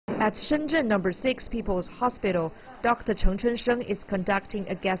At Shenzhen No. 6 People's Hospital, Dr. Cheng Chunsheng is conducting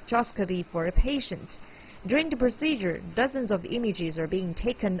a gastroscopy for a patient. During the procedure, dozens of images are being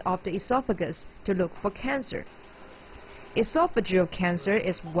taken of the esophagus to look for cancer. Esophageal cancer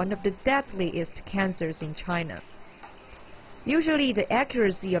is one of the deadliest cancers in China. Usually, the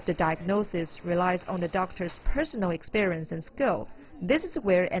accuracy of the diagnosis relies on the doctor's personal experience and skill. This is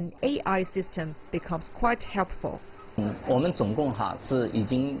where an AI system becomes quite helpful.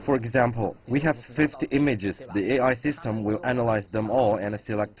 For example, we have 50 images. The AI system will analyze them all and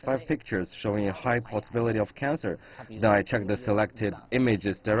select 5 pictures showing a high possibility of cancer. Then I check the selected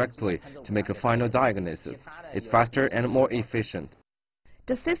images directly to make a final diagnosis. It's faster and more efficient.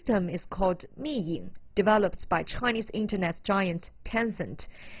 The system is called Miying, developed by Chinese internet giant Tencent.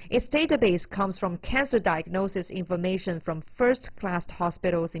 Its database comes from cancer diagnosis information from first-class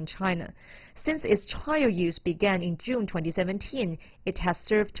hospitals in China. Since its trial use began in June 2017, it has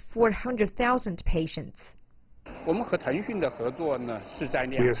served 400,000 patients. We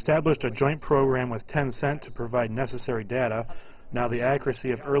established a joint program with Tencent to provide necessary data. Now the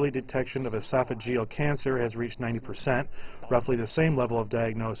accuracy of early detection of esophageal cancer has reached 90%, roughly the same level of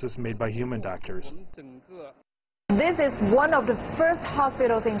diagnosis made by human doctors. This is one of the first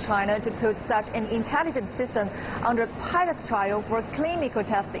hospitals in China to put such an intelligent system under pilot trial for clinical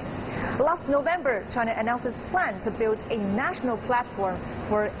testing. Last November, China announced its plan to build a national platform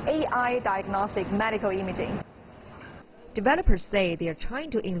for AI diagnostic medical imaging. Developers say they are trying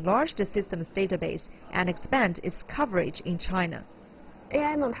to enlarge the system's database and expand its coverage in China.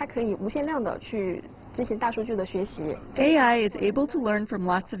 AI is able to learn from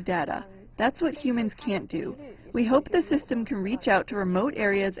lots of data. That's what humans can't do. We hope the system can reach out to remote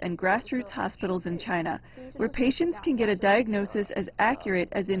areas and grassroots hospitals in China, where patients can get a diagnosis as accurate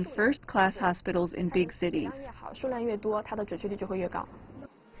as in first-class hospitals in big cities.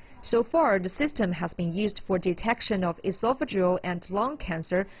 So far, the system has been used for detection of esophageal and lung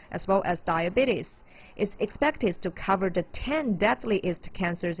cancer, as well as diabetes. It's expected to cover the 10 deadliest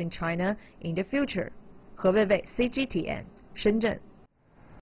cancers in China in the future. He Weiwei, CGTN, Shenzhen.